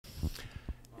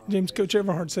James, Coach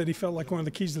Everhart said he felt like one of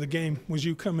the keys to the game was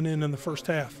you coming in the first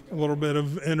half. A little bit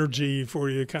of energy for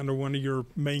you, kind of one of your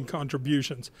main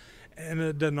contributions. And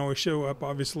it doesn't always show up,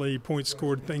 obviously, points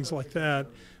scored, things like that.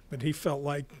 But he felt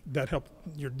like that helped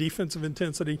your defensive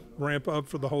intensity ramp up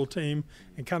for the whole team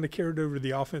and kind of carried over to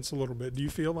the offense a little bit. Do you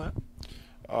feel that?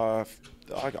 I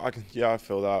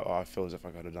feel that. I feel as if I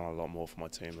could have done a lot more for my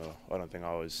team. I don't think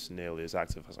I was nearly as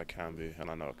active as I can be, and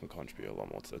I know I can contribute a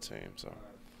lot more to the team. So.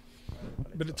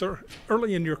 But it's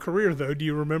early in your career, though. Do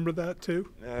you remember that too?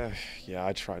 Yeah,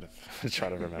 I try to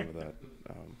remember that.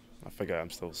 I figure I'm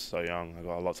still so young. I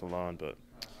got a lot to learn, but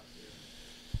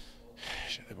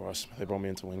they brought me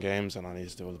in to win games, and I need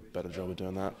to do a better job of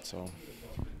doing that. So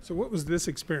what was this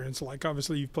experience like?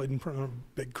 Obviously, you've played in front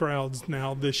of big crowds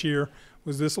now this year.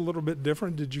 Was this a little bit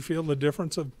different? Did you feel the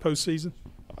difference of postseason?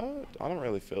 I don't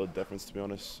really feel a difference, to be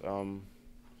honest. At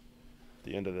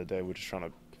the end of the day, we're just trying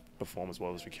to perform as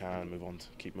well as we can, move on,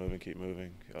 keep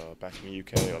moving. Back in the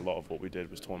UK, a lot of what we did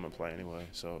was tournament play anyway,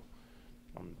 so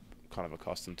I'm kind of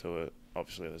accustomed to it.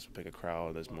 Obviously, there's a bigger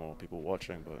crowd, there's more people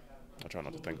watching, but I try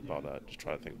not to think about that. Just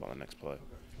try to think about the next play.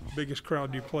 Biggest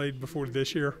crowd you played before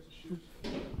this year?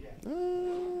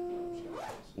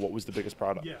 What was the biggest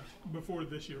crowd? Yeah, before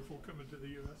this year, before coming to the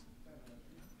U.S.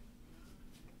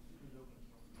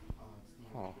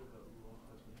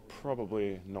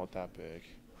 Probably not that big.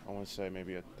 I want to say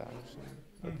maybe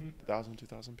 1,000,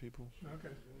 2,000 people. Okay.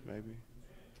 Maybe.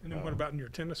 And then what about in your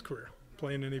tennis career?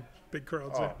 Playing any big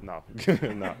crowds? No,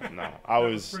 no. I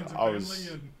was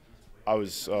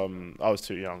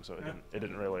too young, so it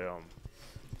didn't really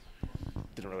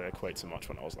equate to much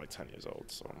when I was like 10 years old.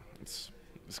 So it's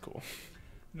cool.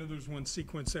 You know, there's one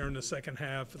sequence there in the second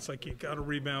half. It's like you got a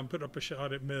rebound, put up a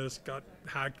shot, it missed, got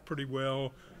hacked pretty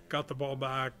well, got the ball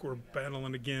back, we're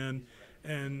battling again.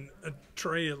 And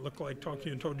Trey, it looked like, talked to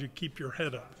you and told you to keep your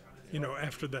head up, you know,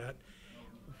 after that.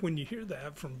 When you hear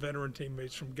that from veteran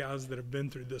teammates, from guys that have been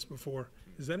through this before,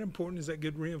 is that important? Is that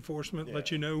good reinforcement? Yeah.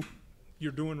 Let you know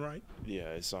you're doing right? Yeah,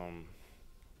 it's again,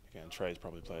 Trey's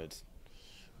probably played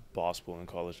basketball in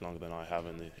college longer than I have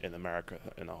in America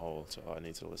in a whole, so I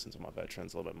need to listen to my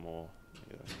veterans a little bit more,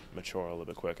 mature a little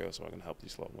bit quicker so I can help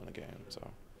these lot win a game.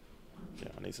 So yeah,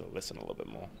 I need to listen a little bit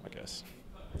more, I guess.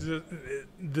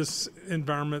 This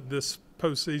environment, this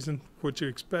postseason, what you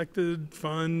expected,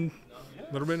 fun,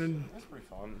 a little bit It's pretty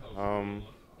fun.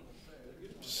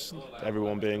 Just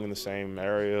everyone being in the same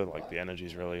area, like the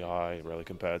energy's really high, really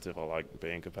competitive. I like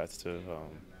being competitive.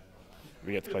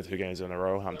 We get to play 2 games in a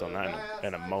row. I haven't done that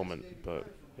in a moment, but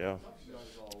yeah,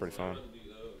 it's pretty fun.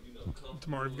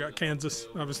 Tomorrow you've got Kansas,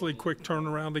 obviously quick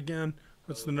turnaround again.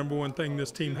 What's the number one thing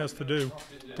this team has to do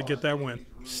to get that win?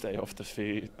 Stay off the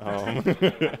feet.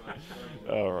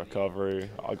 Recovery.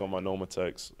 I got my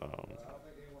Normatex.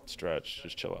 Stretch.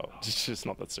 Just chill out. It's just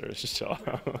not that serious. Just chill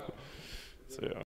out. So yeah.